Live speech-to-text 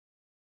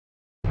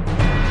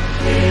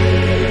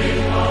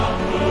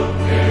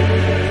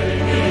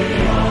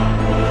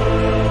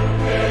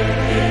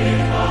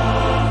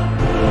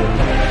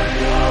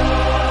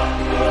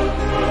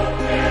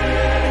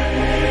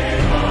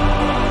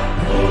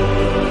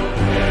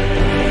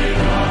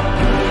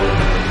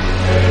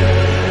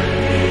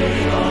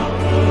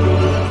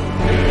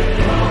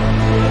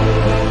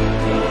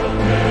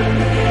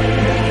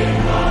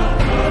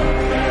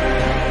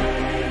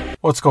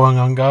What's going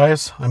on,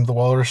 guys? I'm the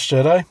Walrus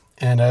Jedi,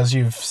 and as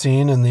you've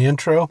seen in the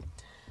intro,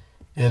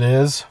 it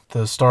is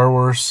the Star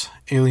Wars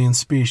Alien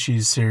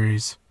Species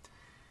series.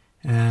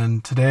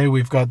 And today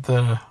we've got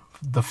the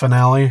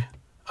finale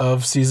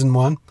of Season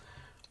 1,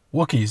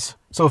 Wookies.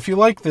 So if you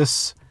like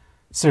this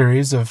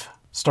series of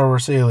Star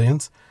Wars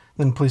Aliens,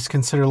 then please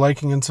consider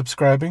liking and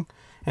subscribing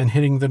and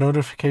hitting the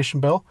notification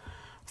bell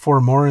for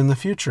more in the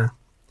future.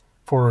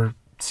 For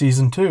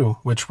Season 2,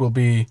 which will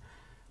be,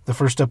 the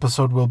first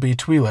episode will be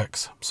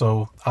Twi'leks.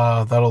 So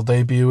that'll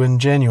debut in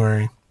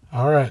January.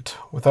 Alright,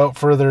 without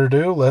further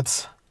ado,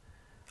 let's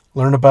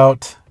learn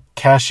about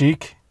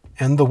Kashyyyk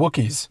and the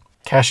Wookiees.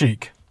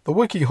 Kashyyyk. The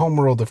Wookiee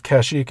homeworld of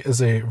Kashyyyk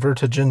is a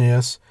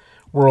vertiginous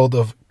world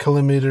of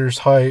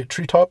kilometers-high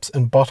treetops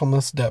and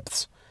bottomless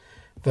depths.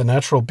 The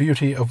natural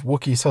beauty of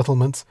Wookiee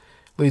settlements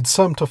leads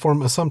some to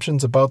form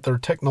assumptions about their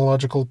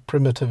technological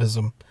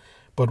primitivism,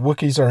 but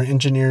Wookiees are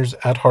engineers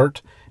at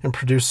heart and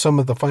produce some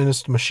of the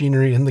finest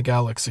machinery in the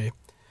galaxy.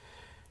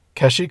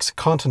 Kashyyyk's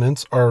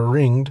continents are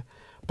ringed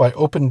by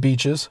open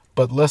beaches,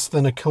 but less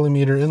than a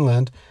kilometer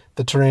inland,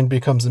 the terrain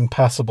becomes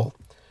impassable.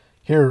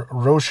 Here,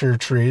 rocher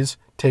trees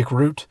take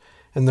root,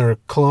 and their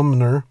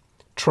columnar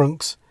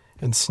trunks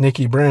and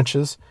snaky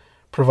branches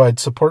provide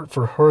support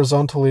for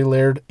horizontally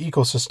layered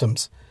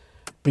ecosystems.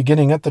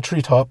 Beginning at the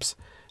treetops,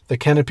 the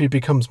canopy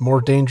becomes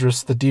more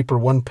dangerous the deeper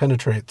one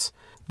penetrates.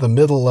 The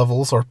middle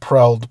levels are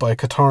prowled by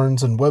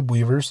Katarns and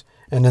webweavers,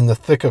 and in the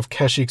thick of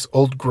Kashyyyk's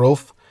old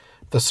growth,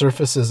 the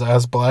surface is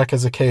as black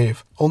as a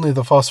cave. Only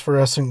the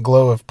phosphorescent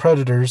glow of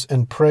predators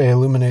and prey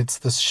illuminates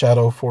this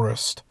shadow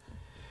forest.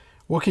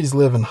 Wookiees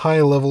live in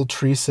high-level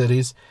tree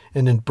cities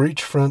and in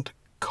beachfront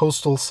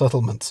coastal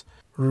settlements.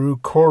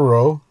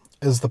 Rukoro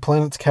is the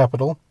planet's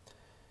capital.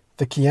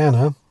 The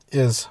Kiana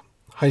is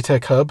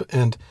high-tech hub,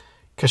 and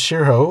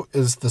Kashyyyk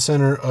is the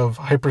center of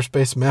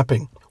hyperspace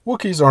mapping.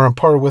 Wookiees are on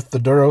par with the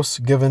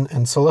Duros, Given,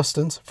 and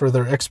Celestins for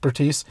their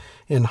expertise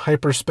in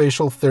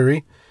hyperspatial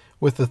theory,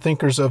 with the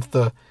thinkers of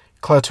the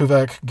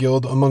Klatuvak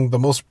Guild among the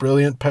most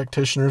brilliant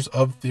practitioners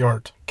of the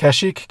art.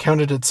 Kashyyyk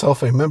counted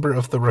itself a member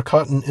of the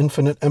Rakatan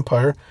Infinite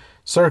Empire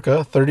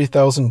circa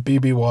 30,000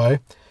 BBY,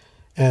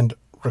 and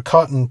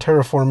Rakatan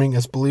terraforming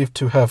is believed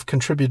to have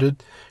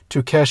contributed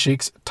to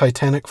Kashyyyk's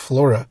titanic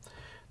flora.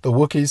 The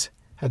Wookiees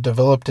had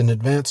developed an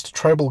advanced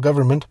tribal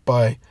government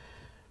by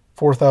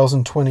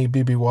 4020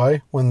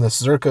 BBY when the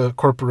Zerka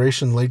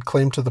Corporation laid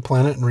claim to the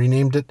planet and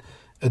renamed it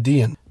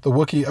Adean. The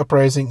Wookiee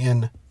uprising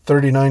in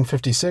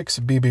 3956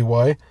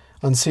 BBY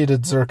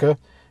unseated Zerka,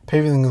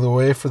 paving the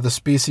way for the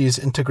species'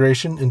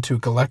 integration into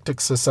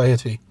galactic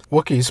society.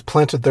 Wookiees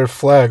planted their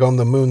flag on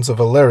the moons of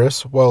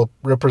Alaris while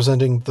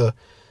representing the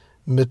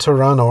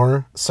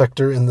Mitaranor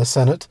sector in the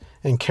Senate,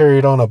 and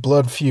carried on a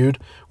blood feud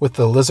with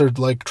the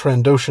lizard-like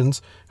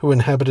Trandoshans who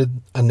inhabited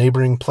a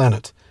neighboring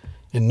planet.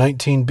 In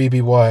 19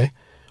 BBY,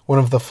 one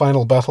of the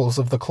final battles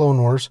of the Clone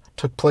Wars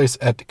took place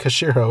at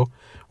Kashyyyk,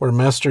 where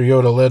Master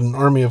Yoda led an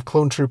army of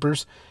clone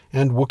troopers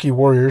and Wookiee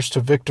warriors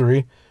to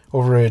victory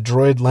over a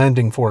droid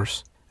landing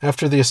force.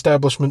 After the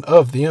establishment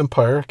of the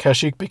Empire,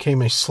 Kashyyyk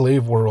became a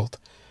slave world.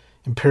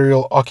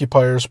 Imperial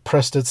occupiers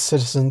pressed its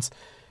citizens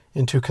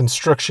into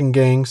construction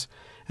gangs,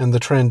 and the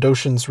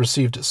Trandoshans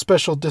received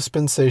special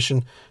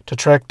dispensation to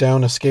track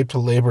down escaped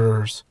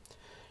laborers.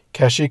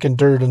 Kashyyyk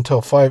endured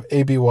until 5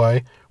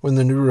 ABY, when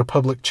the New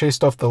Republic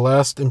chased off the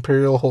last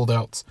Imperial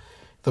holdouts.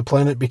 The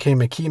planet became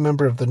a key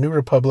member of the New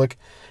Republic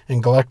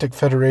and Galactic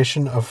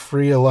Federation of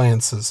Free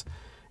Alliances.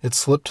 It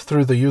slipped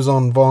through the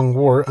Yuzon Vong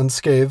War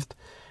unscathed,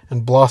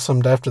 and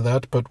blossomed after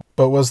that, but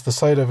was the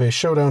site of a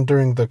showdown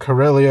during the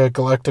Corellia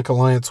Galactic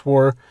Alliance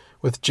War,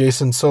 with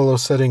Jacen Solo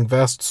setting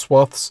vast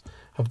swaths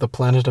of the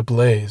planet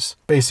ablaze.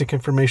 Basic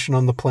information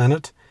on the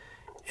planet.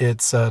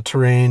 Its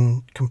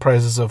terrain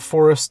comprises of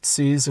forests,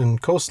 seas,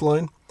 and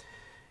coastline.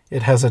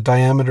 It has a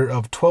diameter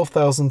of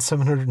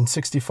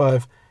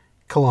 12,765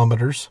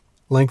 kilometers.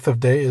 Length of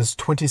day is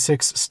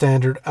 26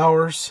 standard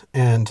hours,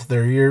 and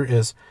their year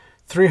is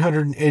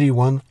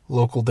 381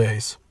 local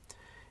days.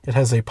 It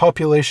has a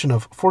population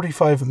of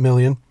 45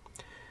 million.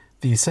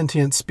 The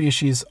sentient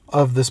species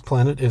of this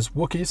planet is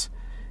Wookiees,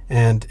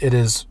 and it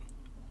is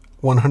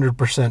 100%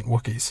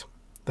 Wookiees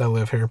that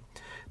live here.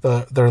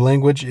 Their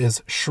language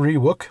is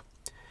Shri-Wook,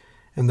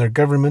 and their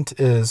government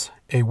is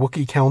a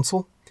Wookiee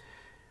Council.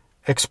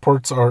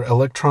 Exports are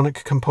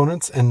electronic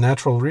components and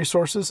natural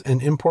resources,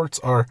 and imports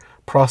are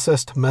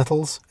processed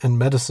metals and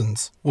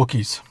medicines.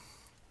 Wookiees.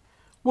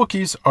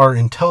 Wookiees are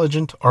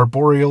intelligent,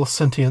 arboreal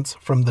sentients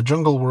from the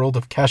jungle world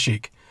of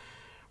Kashyyyk,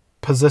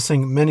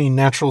 possessing many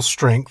natural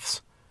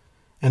strengths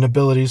and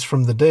abilities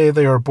from the day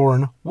they are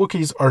born.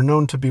 Wookiees are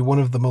known to be one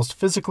of the most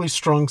physically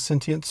strong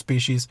sentient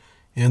species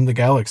in the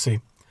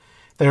galaxy.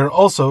 They are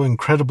also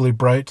incredibly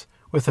bright,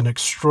 with an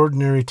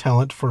extraordinary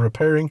talent for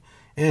repairing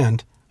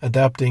and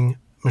adapting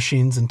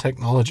machines and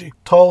technology.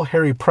 Tall,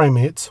 hairy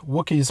primates,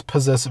 Wookiees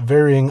possess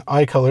varying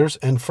eye colors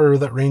and fur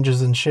that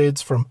ranges in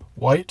shades from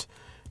white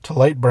to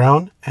light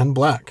brown and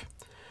black.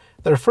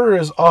 Their fur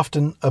is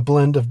often a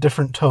blend of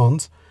different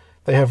tones.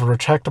 They have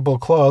retractable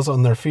claws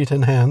on their feet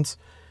and hands.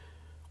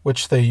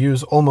 which they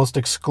use almost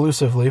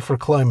exclusively for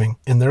climbing.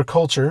 In their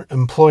culture,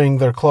 employing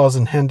their claws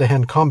in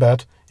hand-to-hand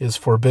combat is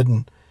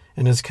forbidden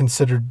and is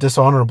considered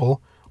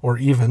dishonorable or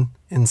even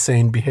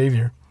insane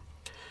behavior.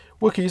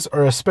 Wookiees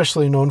are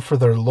especially known for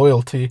their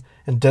loyalty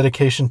and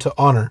dedication to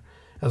honor,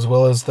 as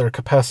well as their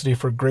capacity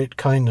for great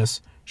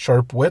kindness,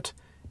 sharp wit,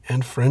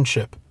 and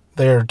friendship.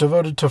 They are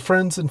devoted to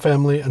friends and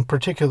family, and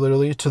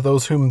particularly to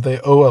those whom they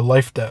owe a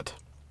life debt.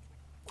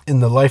 In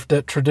the life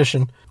debt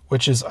tradition,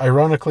 which is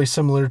ironically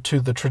similar to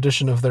the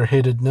tradition of their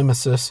hated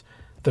nemesis,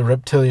 the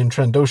reptilian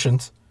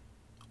Trandoshans,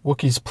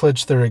 Wookiees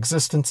pledge their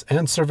existence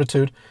and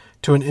servitude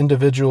to an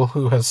individual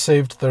who has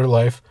saved their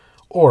life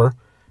or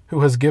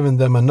who has given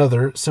them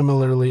another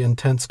similarly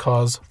intense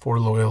cause for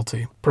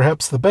loyalty.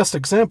 Perhaps the best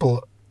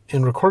example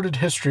in recorded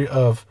history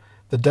of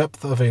the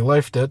depth of a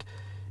life debt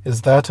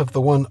is that of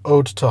the one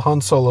owed to Han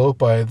Solo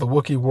by the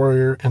Wookiee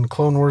warrior and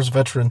Clone Wars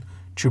veteran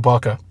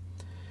Chewbacca.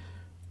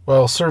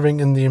 While serving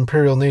in the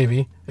Imperial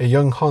Navy, a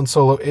young Han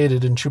Solo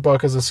aided in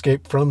Chewbacca's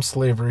escape from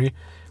slavery,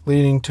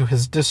 leading to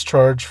his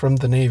discharge from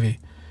the Navy.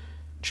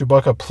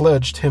 Chewbacca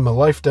pledged him a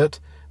life debt,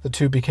 the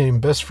two became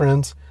best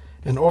friends,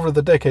 and over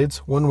the decades,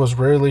 one was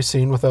rarely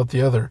seen without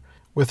the other,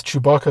 with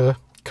Chewbacca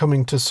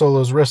coming to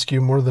Solo's rescue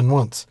more than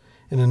once.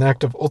 In an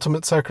act of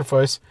ultimate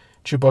sacrifice,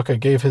 Chewbacca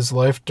gave his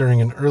life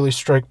during an early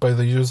strike by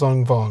the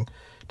Yuzong Vong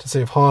to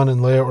save Han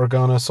and Leia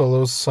Organa,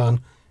 Solo's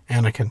son,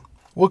 Anakin.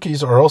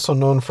 Wookiees are also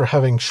known for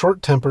having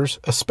short tempers,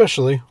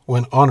 especially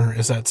when honor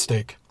is at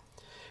stake,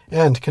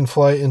 and can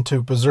fly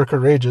into berserker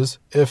rages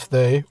if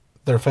they,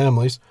 their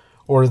families,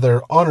 or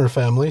their honor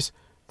families,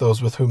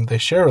 those with whom they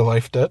share a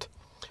life debt,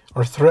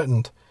 are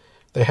threatened.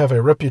 They have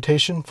a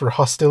reputation for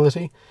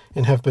hostility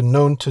and have been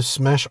known to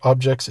smash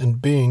objects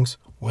and beings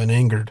when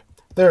angered.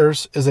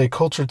 Theirs is a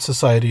cultured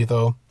society,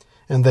 though,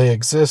 and they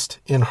exist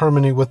in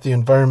harmony with the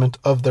environment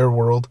of their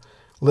world,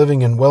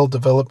 living in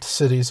well-developed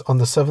cities on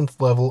the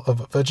 7th level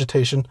of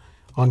vegetation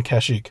on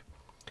Kashyyyk,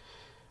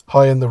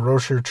 high in the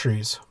Roshir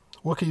trees.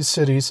 Wookiees'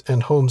 cities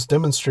and homes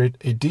demonstrate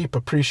a deep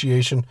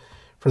appreciation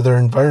for their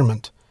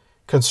environment.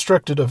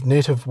 Constructed of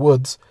native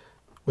woods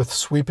with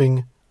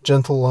sweeping,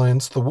 gentle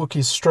lines, the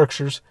Wookiees'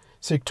 structures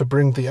seek to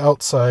bring the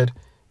outside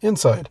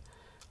inside.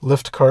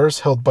 Lift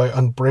cars held by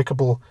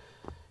unbreakable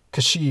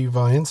Kashyyyk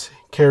vines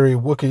carry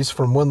Wookiees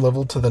from one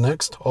level to the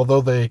next,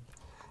 although they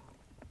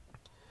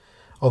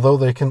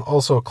can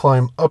also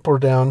climb up or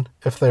down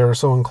if they are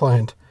so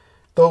inclined.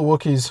 Though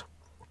Wookiees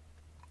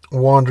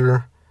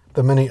wander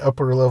the many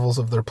upper levels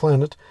of their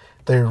planet,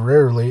 they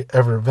rarely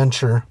ever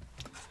venture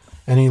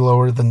any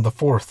lower than the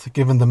 4th,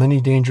 given the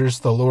many dangers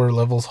the lower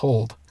levels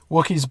hold.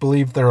 Wookiees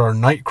believe there are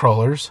night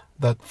crawlers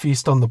that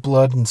feast on the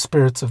blood and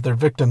spirits of their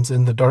victims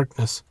in the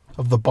darkness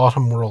of the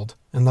bottom world,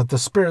 and that the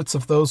spirits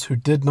of those who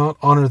did not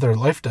honor their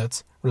life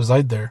debts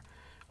reside there,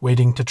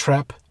 waiting to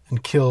trap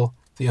and kill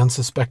the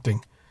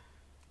unsuspecting.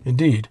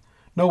 Indeed,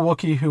 no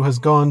Wookiee who has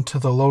gone to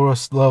the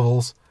lowest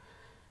levels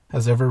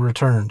has ever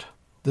returned.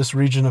 This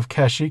region of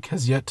Kashyyyk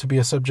has yet to be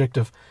a subject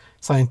of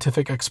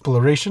scientific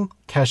exploration.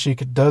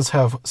 Kashyyyk does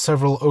have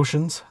several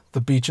oceans,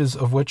 the beaches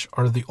of which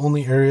are the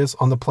only areas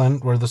on the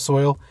planet where the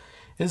soil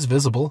is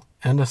visible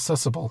and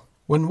accessible.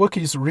 When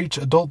Wookiees reach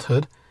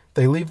adulthood,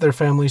 they leave their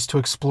families to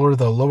explore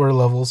the lower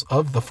levels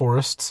of the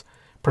forests,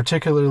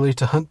 particularly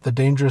to hunt the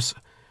dangerous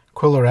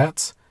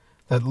quillerats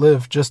that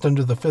live just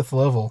under the 5th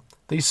level.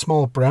 These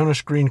small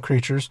brownish-green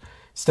creatures,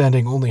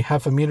 standing only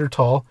half a meter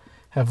tall,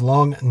 have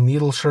long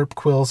needle-sharp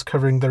quills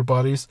covering their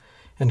bodies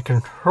and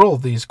can hurl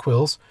these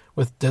quills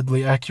with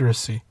deadly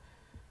accuracy.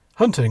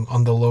 Hunting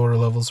on the lower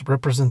levels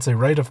represents a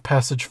rite of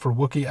passage for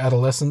Wookiee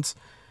adolescents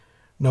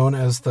known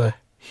as the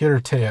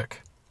Hirteak,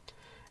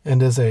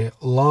 and is a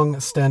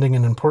long-standing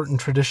and important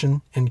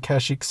tradition in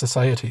Kashyyyk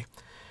society.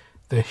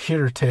 The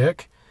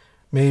Hirteak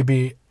may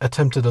be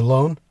attempted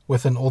alone,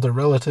 with an older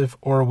relative,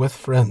 or with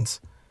friends.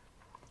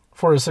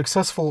 For a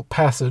successful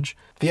passage,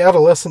 the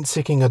adolescent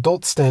seeking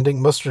adult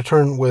standing must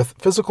return with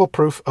physical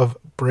proof of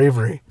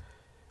bravery,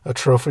 a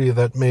trophy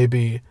that may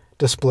be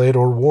displayed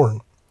or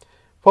worn.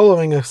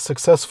 Following a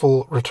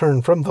successful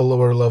return from the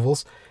lower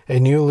levels, a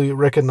newly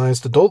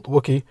recognized adult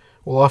Wookiee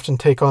will often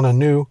take on a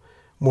new,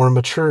 more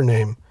mature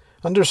name.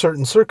 Under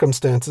certain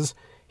circumstances,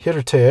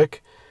 Hirteak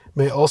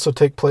may also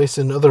take place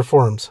in other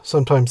forms,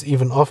 sometimes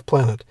even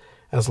off-planet,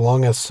 as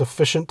long as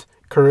sufficient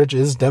courage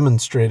is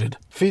demonstrated.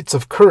 Feats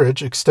of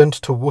courage extend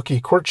to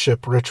Wookiee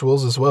courtship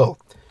rituals as well.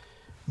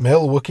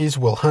 Male Wookiees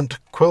will hunt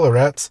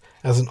quillerats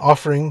as an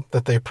offering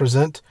that they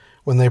present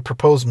when they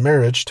propose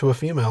marriage to a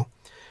female.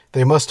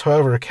 They must,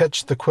 however,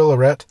 catch the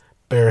quillerat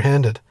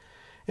bare-handed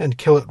and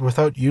kill it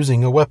without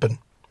using a weapon.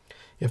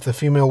 If the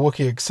female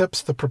Wookiee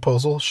accepts the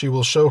proposal, she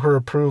will show her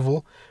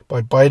approval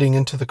by biting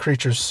into the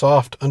creature's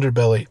soft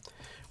underbelly.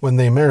 When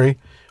they marry,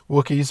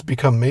 Wookiees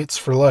become mates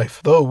for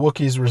life. Though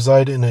Wookiees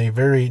reside in a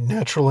very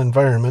natural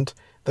environment,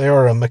 they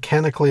are a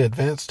mechanically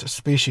advanced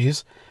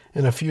species,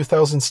 and a few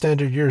thousand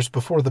standard years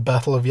before the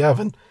Battle of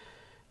Yavin,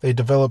 they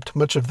developed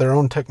much of their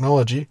own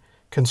technology,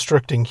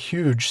 constructing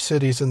huge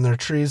cities in their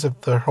trees of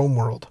their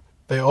homeworld.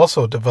 They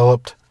also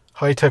developed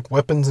high-tech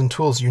weapons and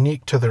tools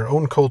unique to their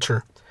own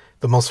culture.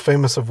 the most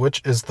famous of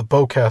which is the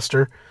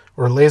bowcaster,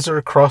 or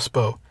laser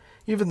crossbow.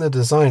 Even the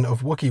design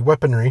of Wookiee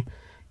weaponry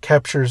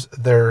captures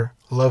their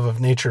love of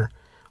nature,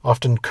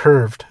 often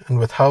curved and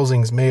with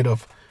housings made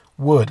of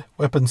wood.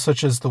 Weapons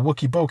such as the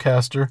Wookiee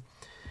bowcaster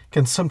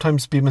can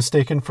sometimes be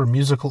mistaken for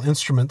musical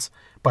instruments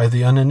by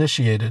the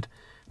uninitiated.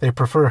 They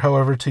prefer,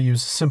 however, to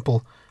use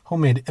simple,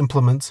 homemade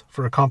implements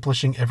for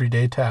accomplishing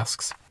everyday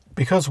tasks.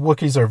 Because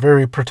Wookiees are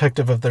very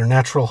protective of their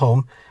natural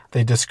home,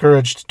 they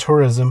discouraged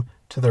tourism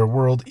to their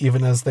world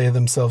even as they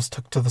themselves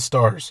took to the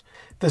stars.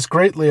 This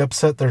greatly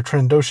upset their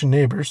Trandoshan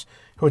neighbors,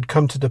 who had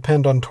come to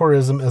depend on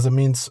tourism as a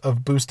means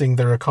of boosting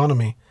their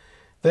economy.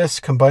 This,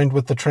 combined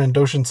with the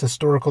Trandoshans'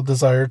 historical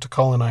desire to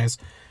colonize,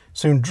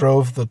 soon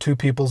drove the two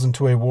peoples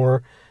into a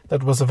war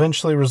that was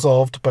eventually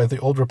resolved by the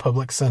Old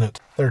Republic Senate.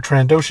 Their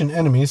Trandoshan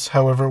enemies,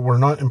 however, were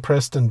not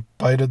impressed and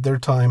bided their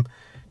time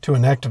to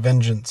enact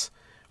vengeance.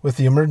 With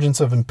the emergence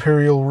of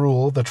imperial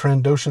rule, the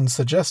Trandoshans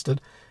suggested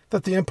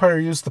that the Empire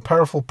use the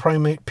powerful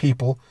primate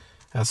people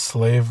as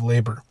slave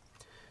labor.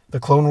 The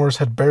Clone Wars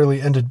had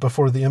barely ended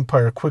before the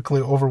Empire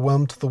quickly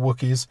overwhelmed the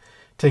Wookiees,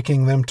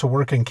 taking them to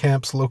work in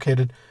camps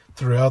located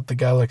throughout the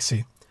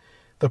galaxy.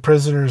 The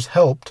prisoners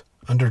helped,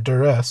 under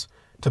duress,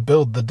 to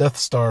build the Death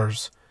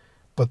Stars,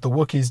 but the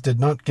Wookiees did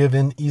not give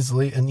in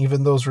easily, and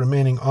even those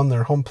remaining on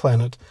their home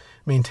planet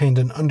maintained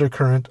an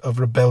undercurrent of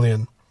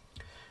rebellion.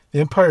 The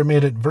Empire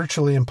made it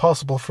virtually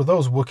impossible for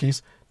those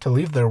Wookiees to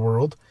leave their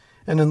world,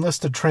 and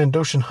enlisted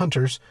Trandoshan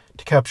hunters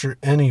to capture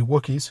any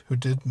Wookiees who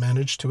did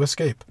manage to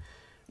escape.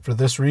 For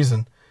this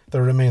reason,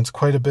 there remains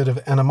quite a bit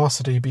of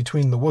animosity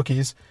between the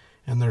Wookiees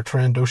and their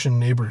Trandoshan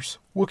neighbors.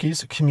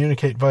 Wookiees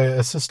communicate via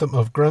a system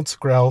of grunts,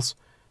 growls,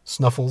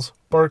 snuffles,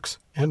 barks,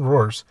 and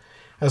roars,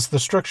 as the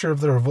structure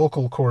of their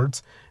vocal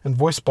cords and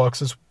voice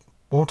boxes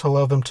won't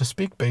allow them to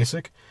speak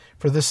Basic.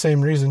 For this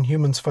same reason,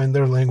 humans find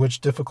their language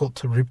difficult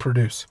to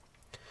reproduce.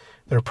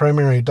 Their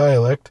primary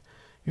dialect,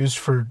 used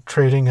for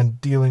trading and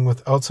dealing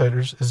with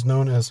outsiders, is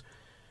known as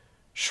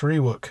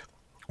Shriwook,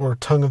 or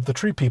Tongue of the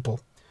Tree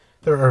People.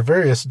 There are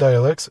various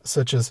dialects,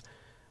 such as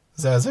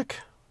Zazik,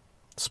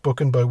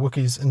 spoken by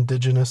Wookiees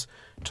indigenous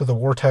to the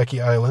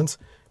Wartaki Islands.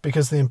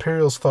 Because the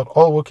Imperials thought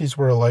all Wookiees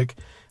were alike,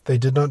 they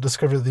did not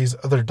discover these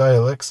other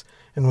dialects,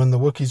 and when the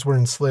Wookiees were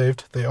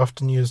enslaved, they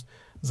often used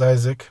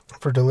Zazik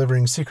for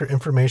delivering secret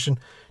information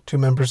to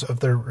members of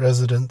their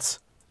residents.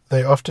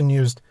 They often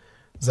used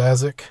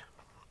Zazik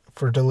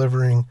for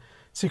delivering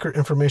secret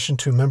information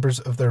to members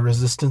of their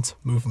resistance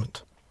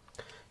movement.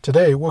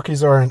 Today,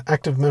 Wookiees are an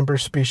active member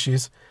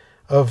species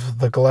of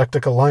the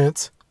Galactic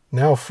Alliance.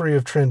 Now free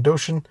of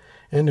Trandoshan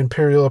and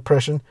Imperial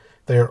oppression,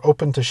 they are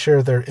open to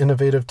share their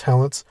innovative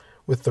talents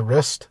with the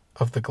rest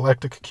of the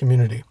galactic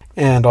community.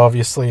 And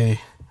obviously,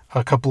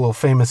 a couple of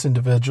famous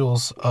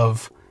individuals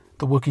of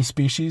the Wookiee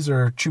species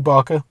are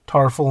Chewbacca,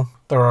 Tarful,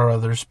 there are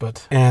others,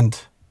 and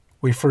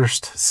we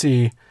first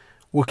see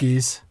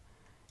Wookiees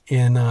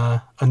in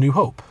A New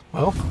Hope.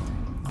 Well,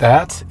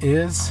 that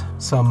is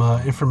some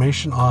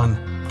information on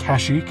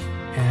Kashyyyk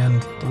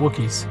and the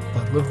Wookiees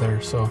that live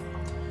there. So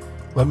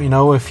let me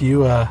know if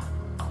you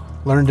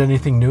learned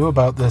anything new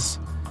about this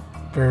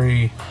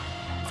very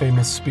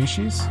famous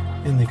species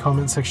in the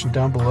comment section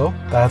down below.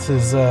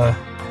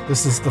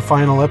 This is the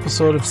final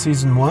episode of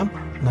Season 1,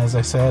 and as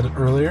I said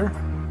earlier,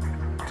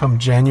 come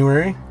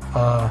January,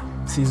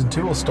 Season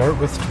 2 will start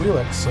with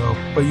Twi'leks.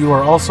 But you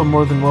are also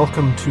more than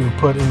welcome to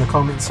put in the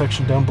comment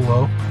section down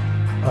below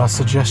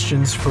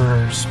suggestions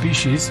for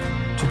species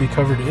to be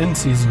covered in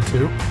Season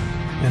 2,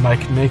 and I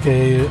can make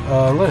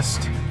a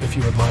list if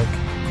you would like,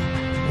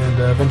 and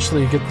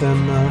eventually get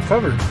them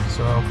covered.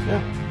 So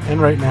yeah. And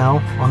right now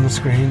on the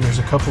screen there's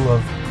a couple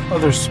of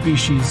other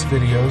species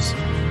videos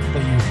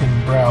that you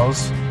can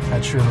browse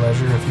at your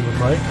leisure if you would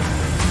like.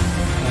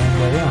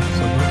 And yeah,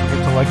 so don't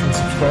forget to like and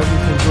subscribe if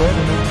you enjoyed,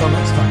 and until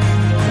next time,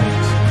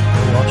 thanks.